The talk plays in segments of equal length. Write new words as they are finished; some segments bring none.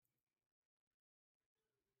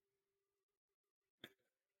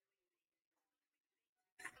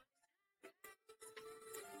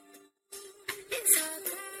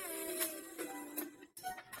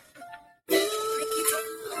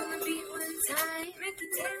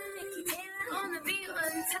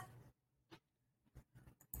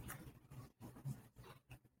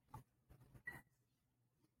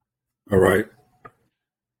All right. I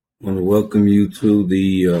want to welcome you to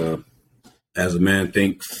the As a Man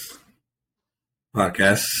Thinks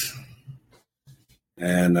podcast.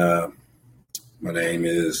 And my name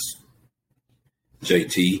is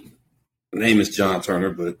JT. My name is John Turner,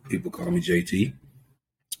 but people call me JT.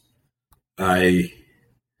 I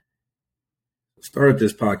started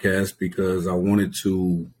this podcast because I wanted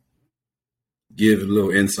to give a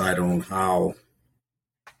little insight on how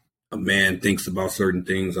a man thinks about certain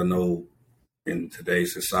things. I know in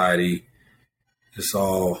today's society, it's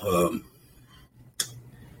all,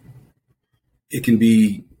 it can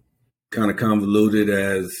be kind of convoluted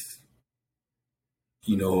as,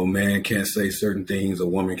 you know, a man can't say certain things, a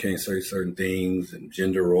woman can't say certain things, and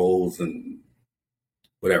gender roles and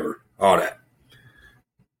whatever, all that.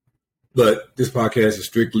 But this podcast is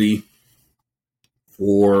strictly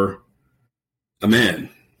for a man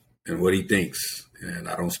and what he thinks. And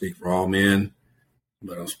I don't speak for all men,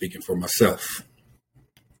 but I'm speaking for myself.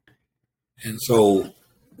 And so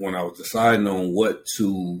when I was deciding on what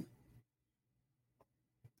to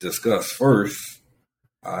discuss first,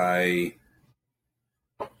 I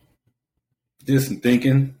did some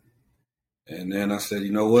thinking, and then I said,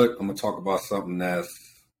 you know what? I'm going to talk about something that's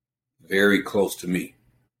very close to me.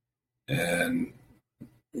 And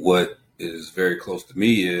what is very close to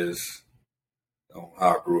me is how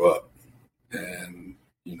I grew up. And,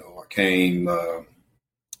 you know, I came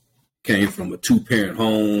from a 2-parent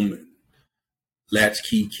home, and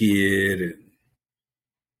latchkey kid, and,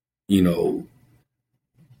 you know,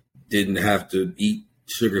 didn't have to eat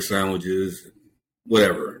sugar sandwiches,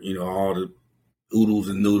 whatever, you know, all the oodles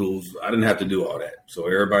and noodles. I didn't have to do all that. So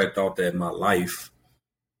everybody thought that my life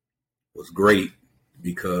was great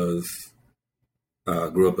because I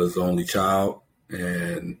grew up as the only child,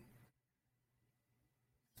 and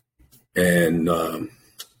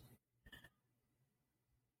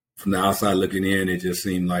from the outside looking in, it just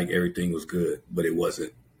seemed like everything was good, but it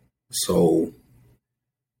wasn't. So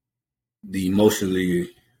the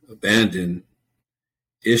emotionally abandoned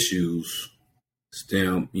issues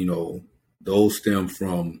those stem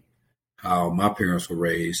from how my parents were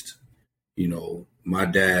raised. You know, my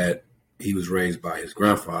dad, he was raised by his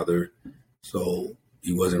grandfather, so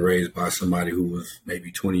he wasn't raised by somebody who was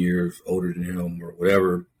maybe 20 years older than him or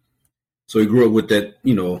whatever. So he grew up with that,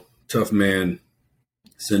 you know, tough man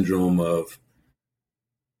syndrome of,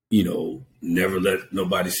 you know, never let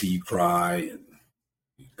nobody see you cry,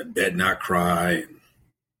 and bet not cry, and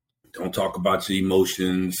don't talk about your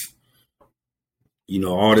emotions, you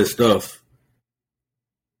know, all this stuff.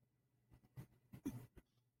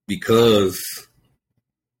 Because,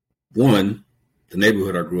 one, the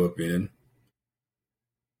neighborhood I grew up in,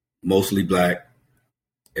 mostly black,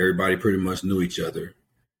 everybody pretty much knew each other.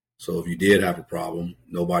 So if you did have a problem,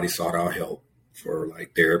 nobody sought out help for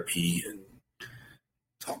like therapy and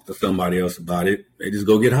talk to somebody else about it. They just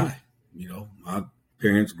go get high. You know, my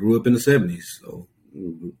parents grew up in the 70s, so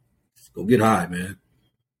go get high, man.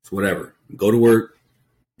 It's whatever. Go to work,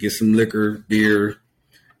 get some liquor, beer,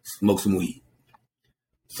 smoke some weed.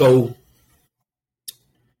 So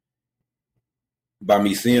by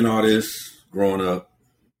me seeing all this growing up,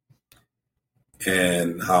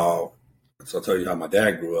 and so I'll tell you how my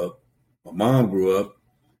dad grew up. My mom grew up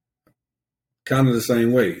kind of the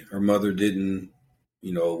same way. Her mother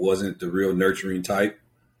wasn't the real nurturing type.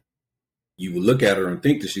 You would look at her and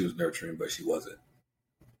think that she was nurturing, but she wasn't.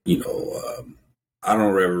 You know, I don't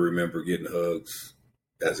ever remember getting hugs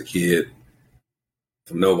as a kid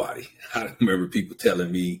from nobody. I remember people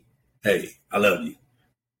telling me, "Hey, I love you."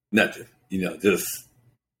 Nothing. You know, just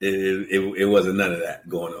it wasn't none of that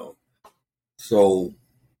going on. So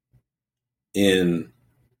in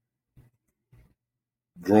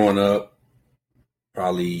growing up,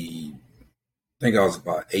 probably I think I was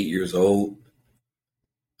about 8 years old,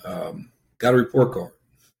 got a report card,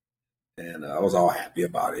 and I was all happy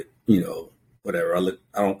about it. You know, whatever. I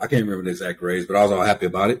can't remember the exact grades, but I was all happy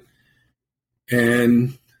about it,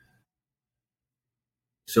 and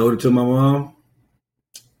showed it to my mom.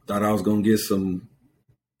 Thought I was gonna get some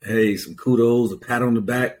kudos, a pat on the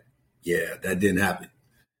back. Yeah, that didn't happen.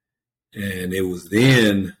 And it was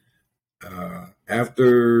then,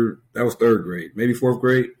 after, that was 3rd grade, maybe 4th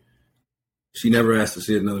grade. She never asked to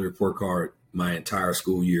see another report card my entire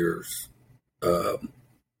school years,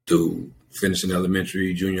 to finishing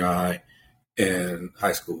elementary, junior high, and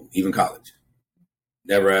high school, even college.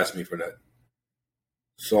 Never asked me for that.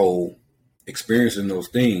 So experiencing those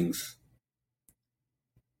things,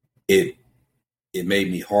 it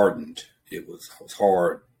made me hardened. It was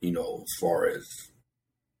hard, you know, as far as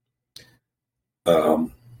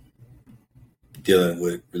dealing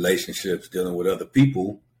with relationships, dealing with other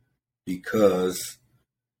people, because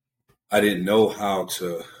I didn't know how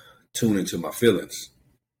to tune into my feelings.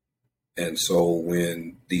 And so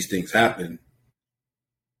when these things happen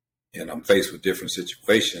and I'm faced with different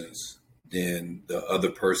situations, then the other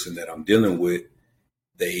person that I'm dealing with,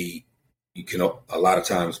 you can a lot of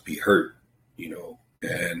times be hurt,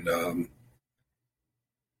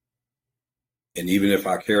 and even if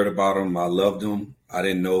I cared about them, I loved them, I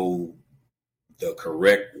didn't know the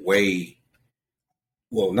correct way.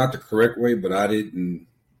 Well, not the correct way, but I didn't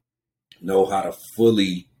know how to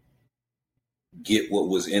fully get what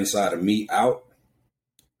was inside of me out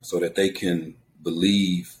so that they can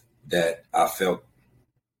believe that I felt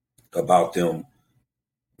about them,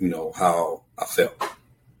 how I felt.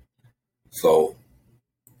 So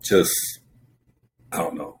just, I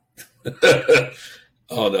don't know.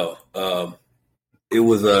 Oh no. It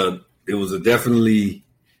was a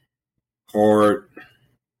hard,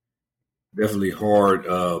 definitely hard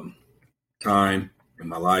time in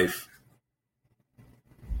my life.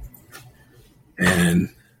 And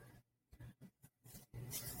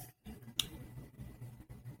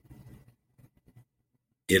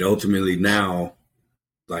it ultimately now,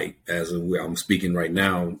 like as I'm speaking right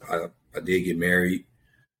now, I did get married.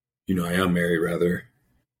 I am married rather.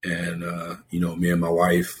 And, me and my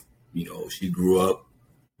wife, she grew up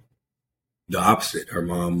the opposite. Her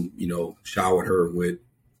mom, showered her with,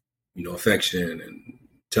 affection and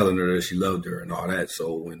telling her that she loved her and all that.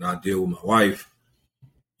 So when I deal with my wife,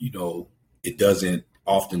 it doesn't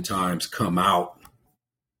oftentimes come out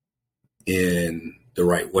in the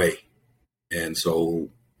right way. And so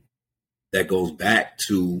that goes back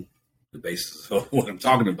to the basis of what I'm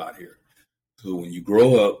talking about here. So when you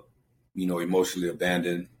grow up, emotionally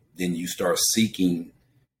abandoned, then you start seeking,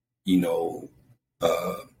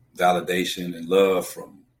 validation and love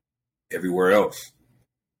from everywhere else.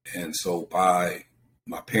 And so by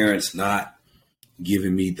my parents not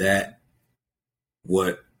giving me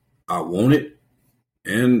what I wanted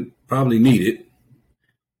and probably needed,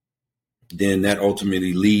 then that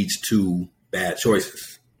ultimately leads to bad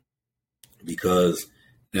choices. Because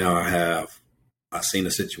now I've seen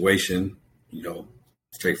a situation,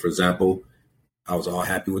 take for example, I was all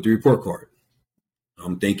happy with the report card.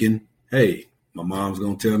 I'm thinking, hey, my mom's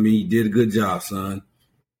going to tell me you did a good job, son.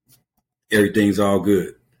 Everything's all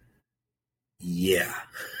good. Yeah,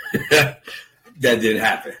 that didn't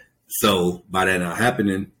happen. So by that not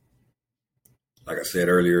happening, like I said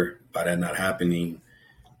earlier, I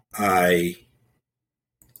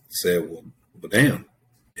said, well, damn,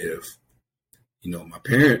 if, my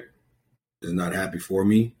parent is not happy for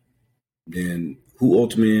me, then who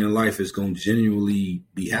ultimately in life is going to genuinely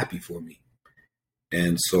be happy for me?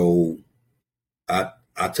 And so I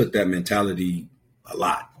took that mentality a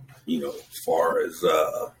lot, as far as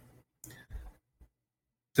a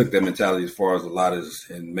lot as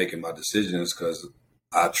in making my decisions, because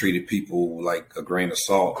I treated people like a grain of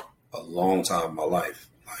salt a long time in my life.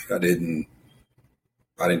 Like I didn't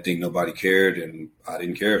think nobody cared, and I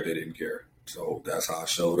didn't care if they didn't care. So that's how I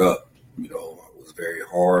showed up. I was very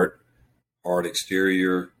hard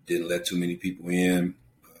exterior, didn't let too many people in,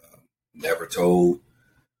 never told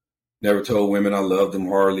women I loved them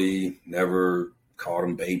hardly, never called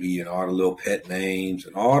them baby and all the little pet names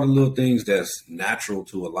and all the little things that's natural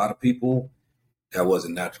to a lot of people. That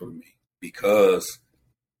wasn't natural to me because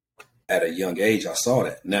at a young age, I saw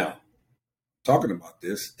that. Now, talking about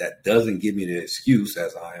this, that doesn't give me the excuse,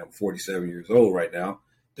 as I am 47 years old right now,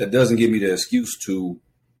 that doesn't give me the excuse to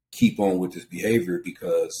keep on with this behavior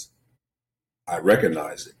because I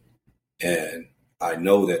recognize it. And I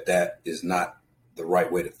know that is not the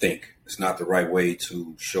right way to think. It's not the right way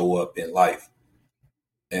to show up in life.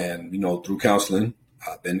 And, through counseling,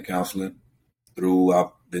 I've been to counseling,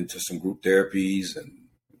 I've been to some group therapies and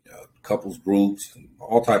couples groups and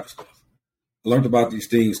all types of stuff. I learned about these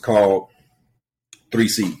things called 3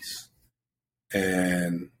 C's.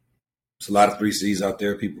 And there's a lot of 3 C's out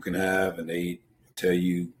there people can have, and they tell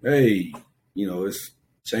you, hey, it's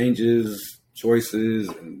changes, choices,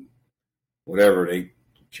 and whatever they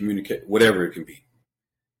communicate, whatever it can be.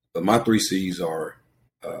 But my 3 C's are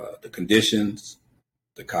the conditions,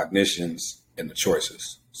 the cognitions, and the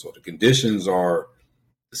choices. So the conditions are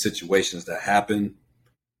the situations that happen,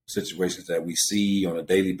 situations that we see on a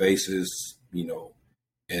daily basis,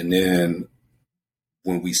 and then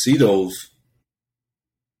when we see those,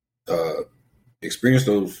 experience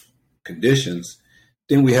those conditions,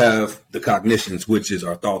 then we have the cognitions, which is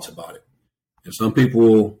our thoughts about it. And some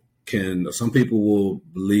people will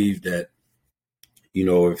believe that,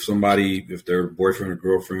 if their boyfriend or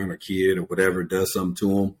girlfriend or kid or whatever does something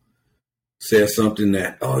to them, says something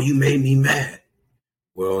that, oh, you made me mad.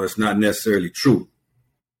 Well, it's not necessarily true.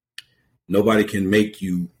 Nobody can make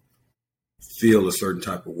you feel a certain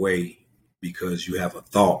type of way because you have a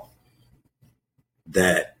thought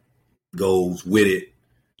that goes with it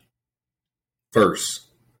first.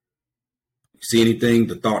 You see anything,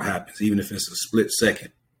 the thought happens, even if it's a split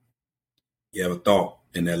second. You have a thought,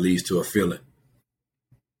 and that leads to a feeling.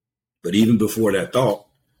 But even before that thought,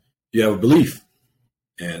 you have a belief.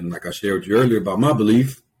 And like I shared with you earlier about my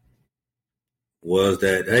belief was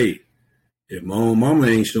that, hey, if my own mama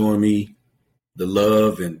ain't showing me the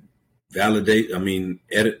love and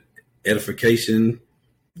edification,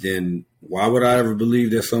 then why would I ever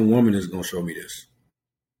believe that some woman is going to show me this?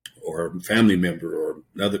 Or a family member or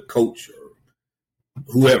another coach or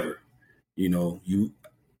whoever.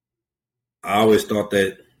 I always thought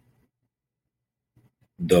that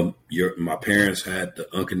my parents had the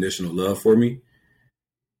unconditional love for me,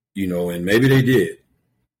 and maybe they did,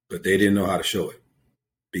 but they didn't know how to show it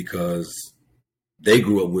because they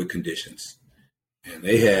grew up with conditions and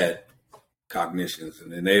they had cognitions,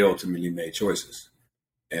 and then they ultimately made choices.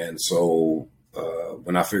 And so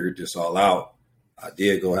when I figured this all out, I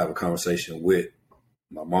did go have a conversation with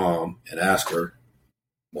my mom and ask her,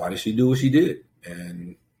 why did she do what she did?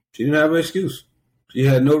 And she didn't have an excuse. She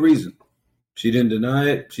had no reason. She didn't deny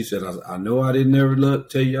it. She said, I know I didn't ever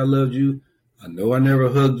tell you I loved you. I know I never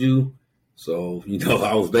hugged you. So,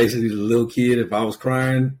 I was basically the little kid. If I was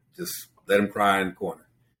crying, just let him cry in the corner.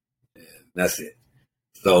 And that's it.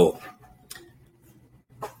 So,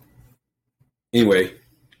 anyway,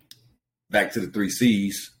 back to the 3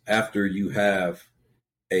 C's. After you have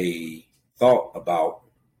a thought about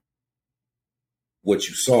what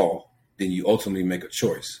you saw, then you ultimately make a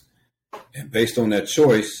choice. And based on that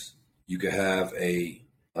choice, you can have a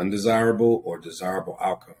undesirable or desirable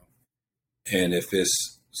outcome. And if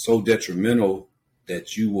it's so detrimental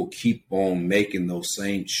that you will keep on making those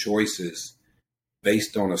same choices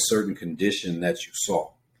based on a certain condition that you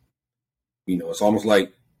saw, it's almost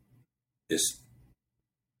like it's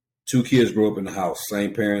 2 kids grow up in the house,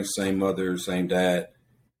 same parents, same mother, same dad,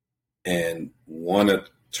 and one to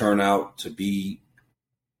turn out to be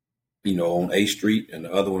on A Street and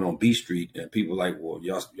the other one on B Street. And people are like, well,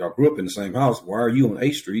 y'all grew up in the same house. Why are you on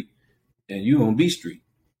A Street and you on B Street?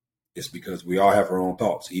 It's because we all have our own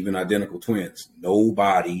thoughts, even identical twins.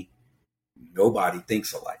 Nobody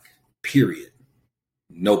thinks alike, period.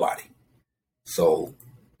 Nobody. So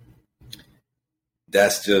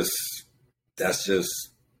that's just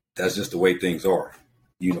the way things are.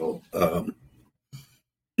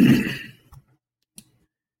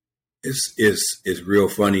 It's real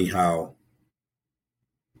funny how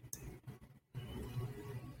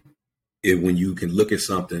when you can look at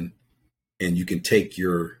something and you can take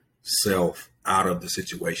yourself out of the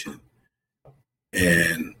situation.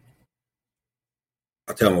 And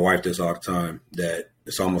I tell my wife this all the time, that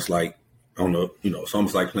it's almost like, it's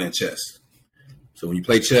almost like playing chess. So when you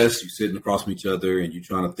play chess, you're sitting across from each other and you're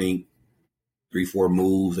trying to think 3-4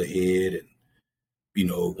 moves ahead and,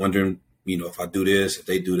 wondering, if I do this, if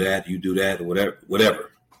they do that, you do that, or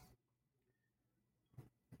whatever.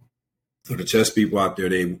 For the chess people out there,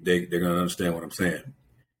 they're going to understand what I'm saying.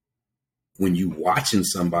 When you watching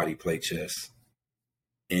somebody play chess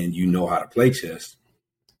and you know how to play chess,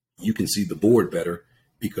 you can see the board better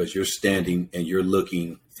because you're standing and you're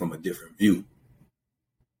looking from a different view.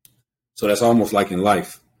 So that's almost like in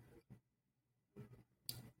life.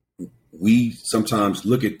 We sometimes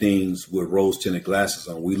look at things with rose-tinted glasses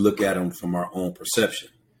on. We look at them from our own perception.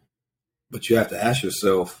 But you have to ask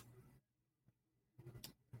yourself,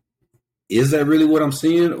 is that really what I'm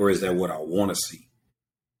seeing, or is that what I want to see?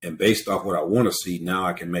 And based off what I want to see, now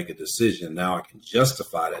I can make a decision. Now I can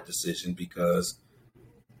justify that decision because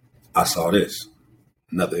I saw this.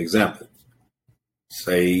 Another example.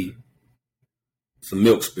 Say some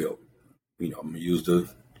milk spilled. I'm going to use the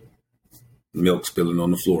milk spilling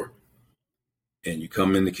on the floor. And you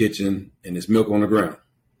come in the kitchen and there's milk on the ground.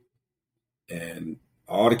 And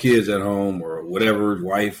all the kids at home or whatever,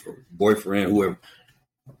 wife or boyfriend, whoever,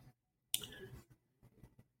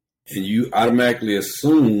 and you automatically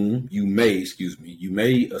assume, you may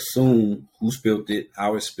assume who spilled it,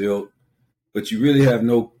 how it spilled, but you really have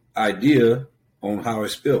no idea on how it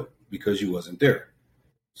spilled because you wasn't there.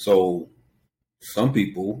 So some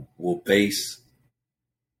people will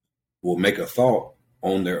make a thought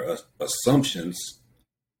on their assumptions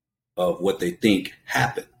of what they think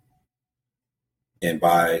happened. And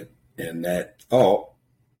that thought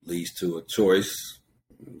leads to a choice,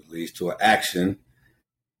 leads to an action,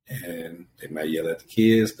 and they may yell at the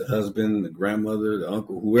kids, the husband, the grandmother, the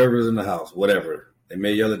uncle, whoever's in the house, whatever. They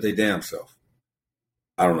may yell at their damn self.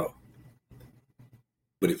 I don't know.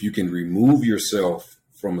 But if you can remove yourself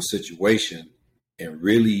from a situation and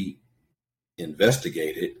really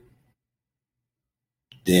investigate it,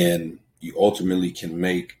 then you ultimately can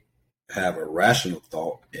have a rational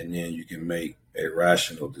thought, and then you can make a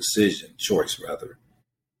rational choice rather.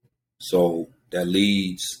 So that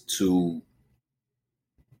leads to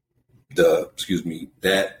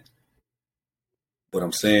what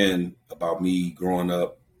I'm saying about me growing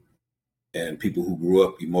up and people who grew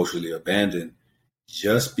up emotionally abandoned.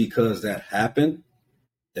 Just because that happened,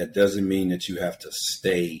 that doesn't mean that you have to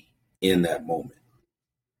stay in that moment.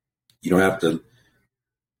 You don't have to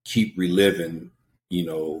keep reliving,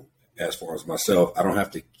 as far as myself, I don't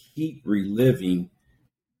have to keep reliving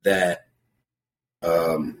that.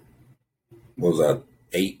 What was I,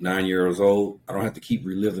 8, 9 years old? I don't have to keep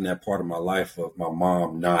reliving that part of my life of my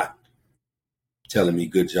mom not telling me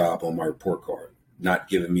good job on my report card, not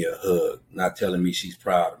giving me a hug, not telling me she's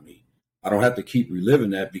proud of me. I don't have to keep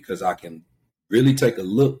reliving that, because I can really take a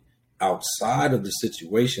look outside of the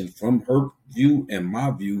situation from her view and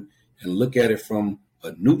my view and look at it from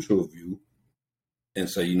a neutral view and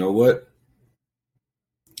say, you know what?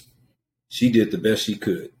 She did the best she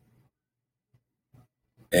could.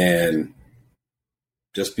 And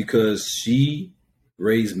just because she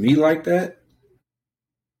raised me like that,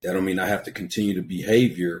 that don't mean I have to continue the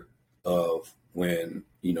behavior of when,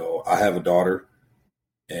 I have a daughter,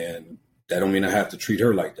 and that don't mean I have to treat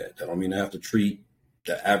her like that. That don't mean I have to treat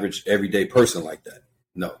the average everyday person like that.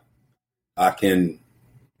 No, I can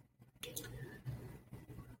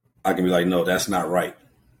be like, no, that's not right.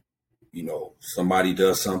 Somebody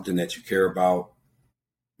does something that you care about,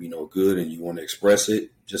 good, and you want to express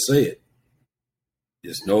it, just say it.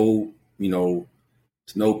 There's no,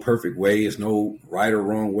 it's no perfect way. It's no right or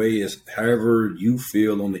wrong way. It's however you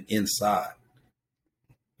feel on the inside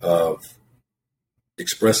of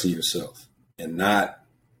expressing yourself and not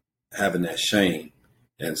having that shame.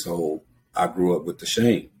 And so I grew up with the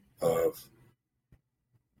shame of,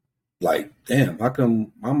 like, damn, how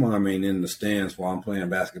come my mom ain't in the stands while I'm playing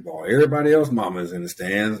basketball? Everybody else mama is in the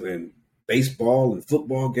stands and baseball and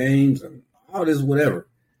football games and all this whatever.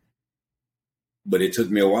 But it took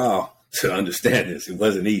me a while to understand this. It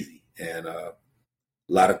wasn't easy. And a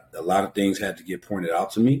lot of things had to get pointed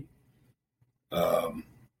out to me.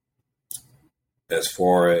 As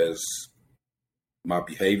far as my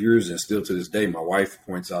behaviors, and still to this day, my wife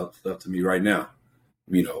points out stuff to me right now,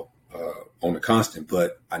 on the constant,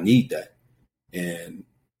 but I need that. And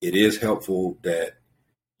it is helpful that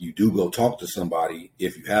you do go talk to somebody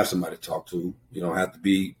if you have somebody to talk to. You don't have to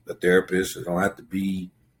be a therapist. It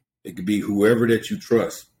could be whoever that you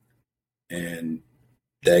trust and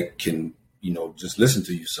that can, just listen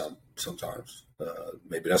to you sometimes.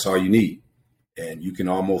 Maybe that's all you need. And you can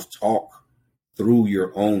almost talk through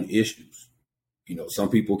your own issues. Some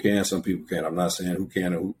people can, some people can't. I'm not saying who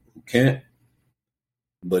can or who can't.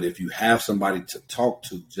 But if you have somebody to talk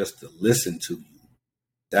to, just to listen to you,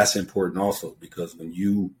 that's important also, because when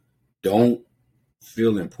you don't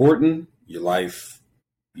feel important, your life,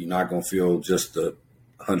 you're not going to feel just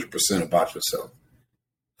 100% about yourself.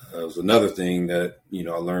 It was another thing that, I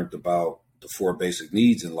learned about the 4 basic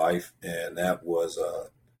needs in life, and that was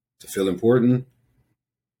to feel important,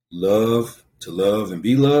 to love and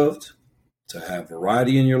be loved, to have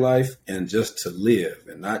variety in your life, and just to live,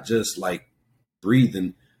 and not just like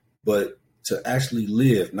breathing, but to actually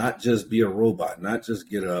live, not just be a robot, not just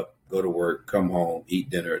get up, go to work, come home, eat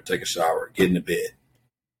dinner, take a shower, get into bed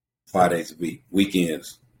 5 days a week,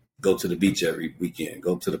 weekends, go to the beach every weekend,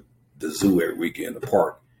 go to the zoo every weekend, the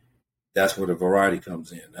park. That's where the variety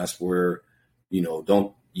comes in. That's where,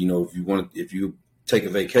 if you take a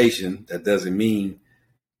vacation, that doesn't mean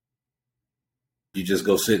you just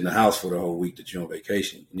go sit in the house for the whole week that you're on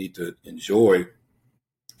vacation. You need to enjoy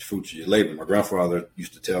the fruits of your labor. My grandfather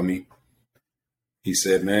used to tell me, he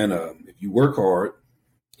said, man, if you work hard,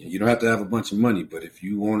 you don't have to have a bunch of money, but if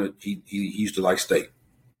you want it, he used to like steak.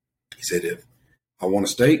 He said, if I want a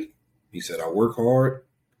steak, he said, I work hard.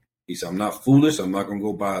 He said, I'm not foolish. I'm not going to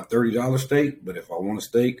go buy a $30 steak, but if I want a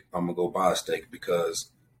steak, I'm going to go buy a steak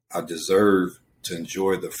because I deserve to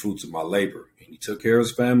enjoy the fruits of my labor. And he took care of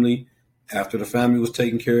his family. After the family was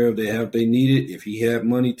taken care of, they needed. If he had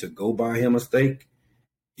money to go buy him a steak,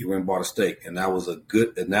 he went and bought a steak. And that was a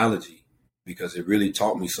good analogy because it really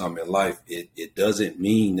taught me something in life. It doesn't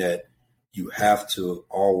mean that you have to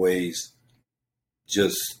always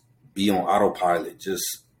just be on autopilot. Just,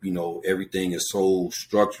 everything is so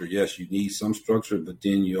structured. Yes, you need some structure, but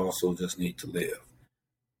then you also just need to live.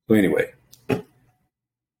 So anyway,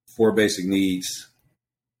 4 basic needs,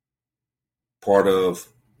 part of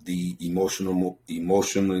the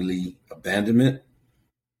emotionally abandonment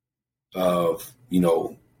of,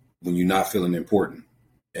 when you're not feeling important.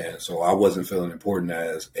 And so I wasn't feeling important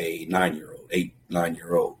as a 9-year-old,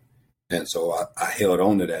 9-year-old. And so I held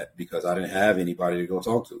on to that because I didn't have anybody to go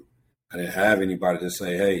talk to. I didn't have anybody to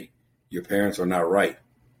say, hey, your parents are not right.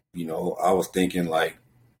 I was thinking like,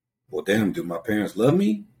 well, damn, do my parents love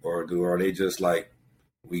me? Or are they just like,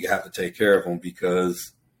 we have to take care of him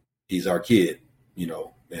because he's our kid,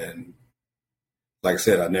 And like I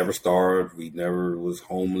said, I never starved. We never was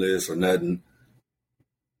homeless or nothing.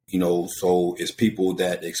 So it's people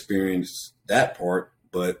that experience that part,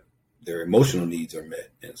 but their emotional needs are met.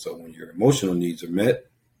 And so when your emotional needs are met,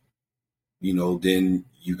 then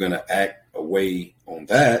you're going to act away on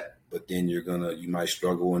that, but then you might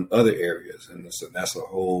struggle in other areas. And that's a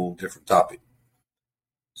whole different topic.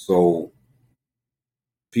 So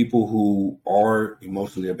people who are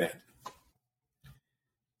emotionally abandoned,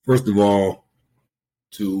 first of all,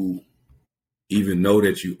 to even know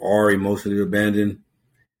that you are emotionally abandoned,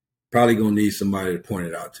 probably going to need somebody to point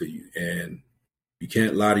it out to you. And you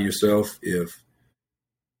can't lie to yourself if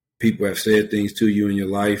people have said things to you in your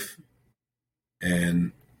life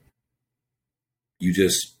and you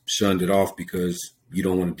just shunned it off because you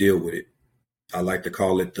don't want to deal with it. I like to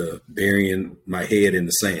call it the burying my head in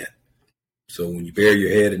the sand. So when you bury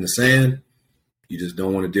your head in the sand, you just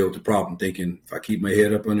don't want to deal with the problem, thinking if I keep my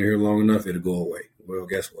head up under here long enough, it'll go away. Well,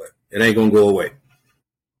 guess what? It ain't going to go away.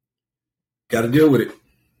 Got to deal with it.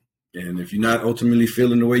 And if you're not ultimately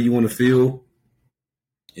feeling the way you want to feel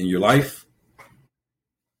in your life,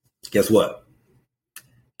 guess what?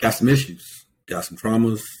 Got some issues, got some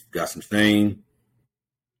traumas, got some shame.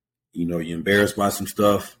 You're embarrassed by some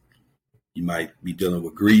stuff. You might be dealing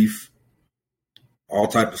with grief, all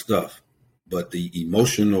type of stuff. But the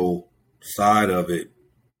emotional side of it,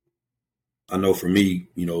 I know for me,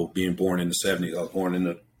 being born in the 70s, I was born in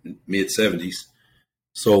the mid 70s.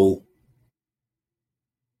 So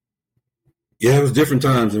yeah, it was different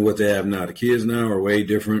times than what they have now. The kids now are way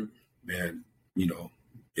different, and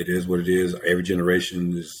it is what it is. Every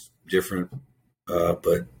generation is different,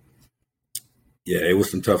 but yeah, it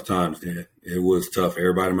was some tough times. Then it was tough.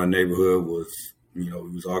 Everybody in my neighborhood was, we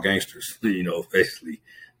was all gangsters. Basically,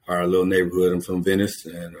 our little neighborhood. I'm from Venice,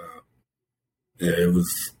 and yeah,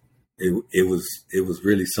 it was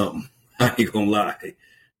really something. I ain't gonna lie,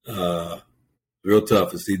 real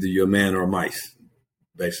tough. It's either you're a man or mice.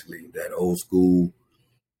 Basically, that old school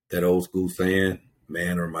saying,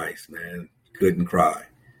 man or mice, man. Couldn't cry.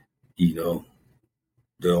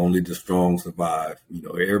 Only the strong survive.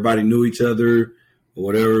 Everybody knew each other or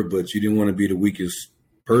whatever, but you didn't want to be the weakest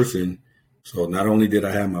person. So not only did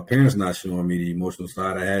I have my parents not showing me the emotional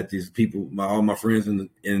side, I had these people, all my friends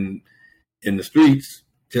in the streets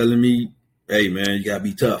telling me, hey man, you gotta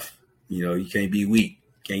be tough. You can't be weak.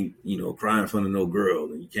 You can't, cry in front of no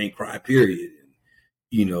girl, and you can't cry, period.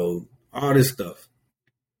 All this stuff.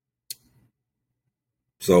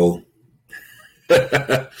 So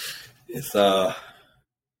it's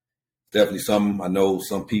definitely something. I know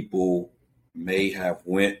some people may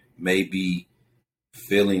be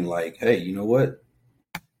feeling like, hey, you know what?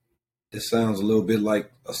 This sounds a little bit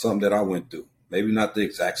like something that I went through. Maybe not the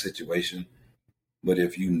exact situation, but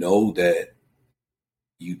if you know that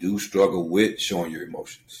you do struggle with showing your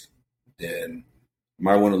emotions, then you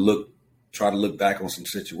might want to try to look back on some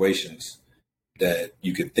situations that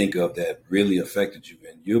you could think of that really affected you.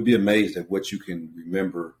 And you'll be amazed at what you can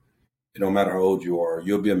remember. No matter how old you are,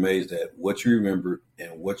 you'll be amazed at what you remember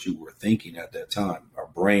and what you were thinking at that time. Our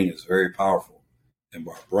brain is very powerful. And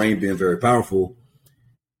by our brain being very powerful,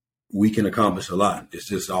 we can accomplish a lot. It's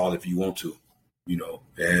just all if you want to,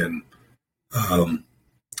 And I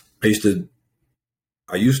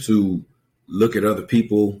used to look at other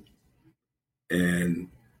people and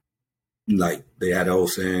like they had the old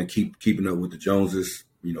saying, keeping up with the Joneses.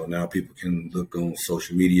 Now people can look on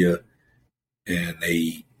social media and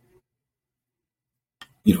they,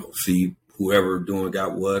 see whoever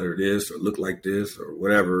got what or this or look like this or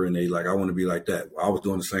whatever. And they like, I want to be like that. Well, I was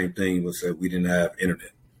doing the same thing, but said we didn't have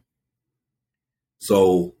internet.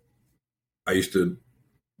 So I used to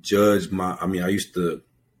I used to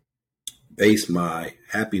base my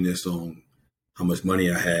happiness on how much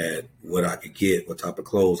money I had, what I could get, what type of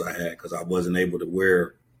clothes I had, because I wasn't able to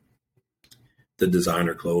wear the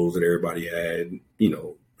designer clothes that everybody had.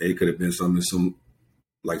 It could have been some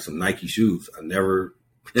Nike shoes.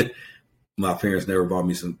 My parents never bought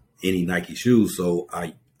me any Nike shoes, so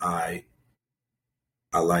I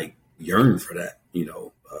like yearned for that.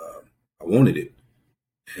 I wanted it,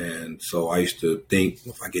 and so I used to think,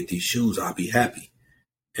 if I get these shoes, I'll be happy.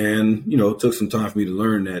 And it took some time for me to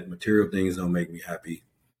learn that material things don't make me happy.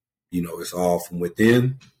 It's all from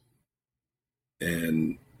within.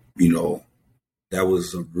 And, you know, that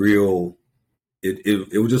was a real,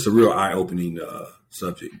 it was just a real eye opening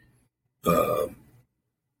subject. Uh,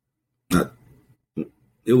 not,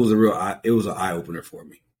 it was it was an eye opener for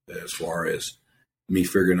me as far as me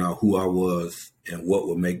figuring out who I was and what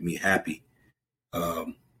would make me happy. I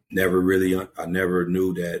never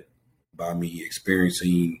knew that by me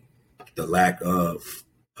experiencing the lack of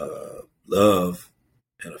love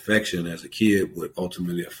and affection as a kid would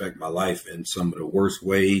ultimately affect my life in some of the worst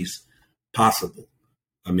ways possible.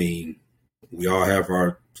 I mean, we all have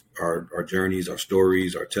our journeys, our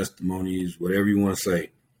stories, our testimonies, whatever you want to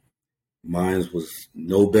say. Mine was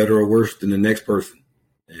no better or worse than the next person,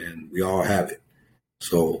 and we all have it.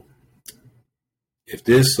 So if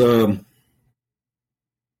this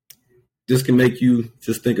can make you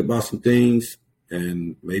just think about some things,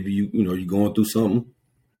 and maybe you're going through something,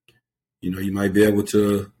 you might be able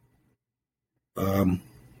to um,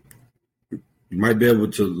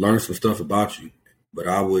 learn some stuff about you. But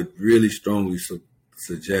I would really strongly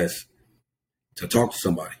suggest to talk to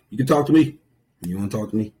somebody. You can talk to me. You want to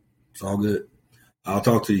talk to me? It's all good. I'll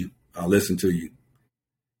talk to you. I'll listen to you.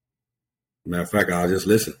 Matter of fact, I'll just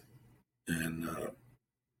listen, and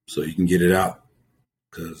so you can get it out.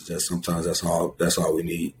 Because sometimes that's all we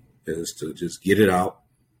need is to just get it out,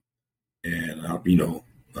 and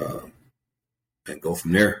and go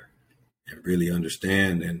from there, and really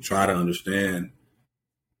understand and try to understand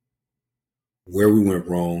where we went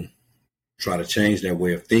wrong. Try to change that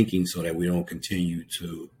way of thinking so that we don't continue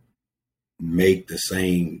to make the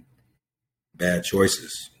same bad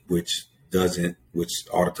choices, which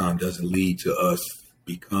all the time doesn't lead to us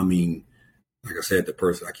becoming, like I said, the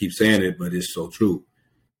person. I keep saying it, but it's so true.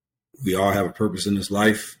 We all have a purpose in this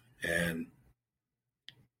life, and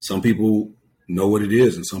some people know what it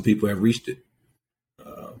is, and some people have reached it.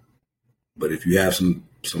 But if you have some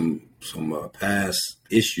past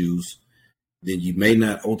issues, then you may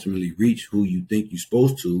not ultimately reach who you think you're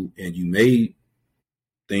supposed to, and you may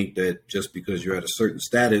think that just because you're at a certain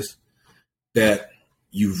status that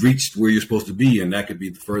you've reached where you're supposed to be, and that could be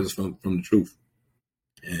the furthest from the truth.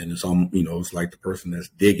 And it's it's like the person that's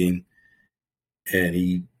digging, and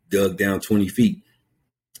he dug down 20 feet.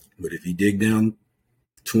 But if he dig down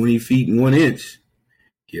 20 feet and 1 inch,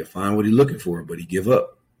 he'll find what he's looking for, but he give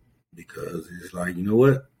up because he's like, you know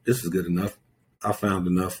what? This is good enough. I found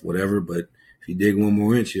enough, whatever. But if he dig 1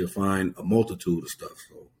 more inch, he'll find a multitude of stuff.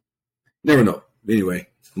 So never know. Anyway,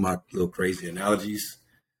 my little crazy analogies.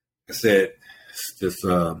 I said, it's just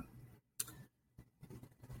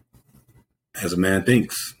as a man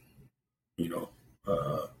thinks, it's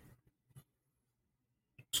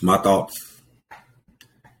my thoughts,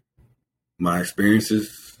 my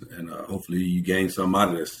experiences, and hopefully you gain something out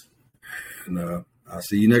of this. And I'll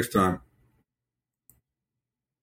see you next time.